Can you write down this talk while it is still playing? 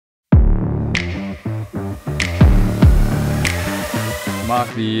Mark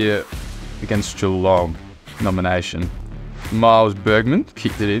of the Year against Geelong nomination. Miles Bergman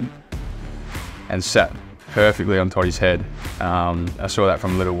kicked it in and sat perfectly on Toddy's head. I saw that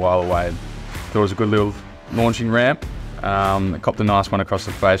from a little while away. Thought it was a good little launching ramp. Copped a nice one across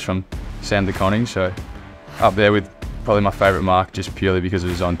the face from Sam de Koning, so up there with probably my favourite mark, just purely because it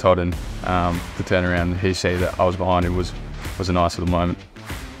was on Todd, and to turn around and he see that I was behind him was a nice little moment.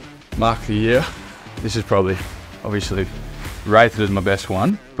 Mark of the Year. This is probably obviously rated as my best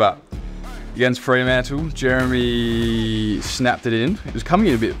one, but against Fremantle, Jeremy snapped it in. It was coming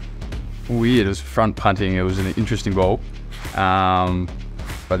in a bit weird. It was front punting. It was an interesting ball,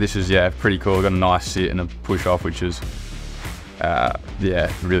 but this is pretty cool. Got a nice sit and a push off, which is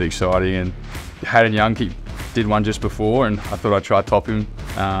really exciting. And Hayden Young did one just before, and I thought I'd try top him,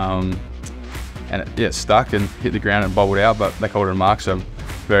 and it stuck and hit the ground and bobbled out, but they called it a mark, so I'm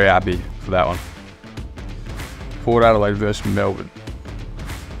very happy for that one. Port Adelaide versus Melbourne.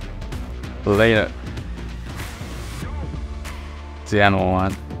 Lean it down the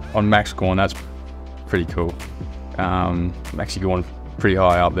line on Max Gawn. That's pretty cool. Maxie Gawn pretty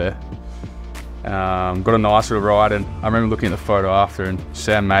high up there. Got a nice little ride, and I remember looking at the photo after, and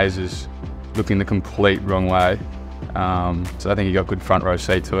Sam Mays is looking the complete wrong way. So I think he got good front row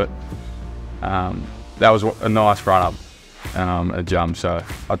seat to it. That was a nice run up, a jump, so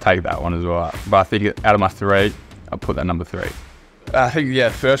I'll take that one as well. But I think out of my three, I'll put that number 3. I think,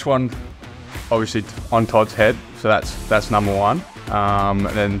 first one, obviously on Todd's head, so that's number 1. And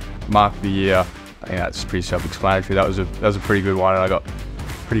then Mark of the Year, I think that's pretty self-explanatory. That was a pretty good one, and I got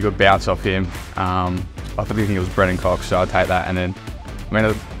pretty good bounce off him. I think it was Brennan Cox, so I'll take that. And then,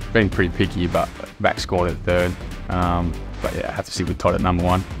 I've been pretty picky, but back scored at 3rd. But I have to stick with Todd at number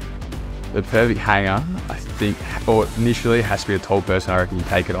 1. The perfect hanger, I think, or initially has to be a tall person. I reckon you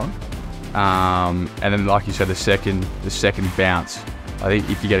take it on. And then, like you said, the second bounce. I think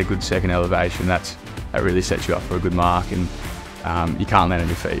if you get a good second elevation, that really sets you up for a good mark, and you can't land on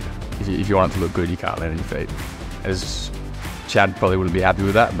your feet. If you want it to look good, you can't land on your feet. As Chad probably wouldn't be happy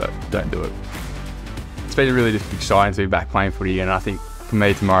with that, but don't do it. It's been really just exciting to be back playing footy again. I think for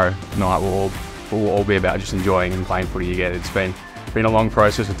me tomorrow night will all be about just enjoying and playing footy again. It's been a long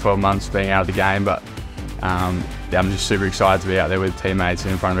process of 12 months being out of the game, but I'm just super excited to be out there with teammates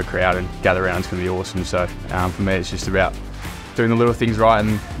and in front of a crowd and gather around. It's going to be awesome. So for me, it's just about doing the little things right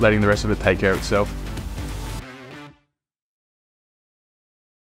and letting the rest of it take care of itself.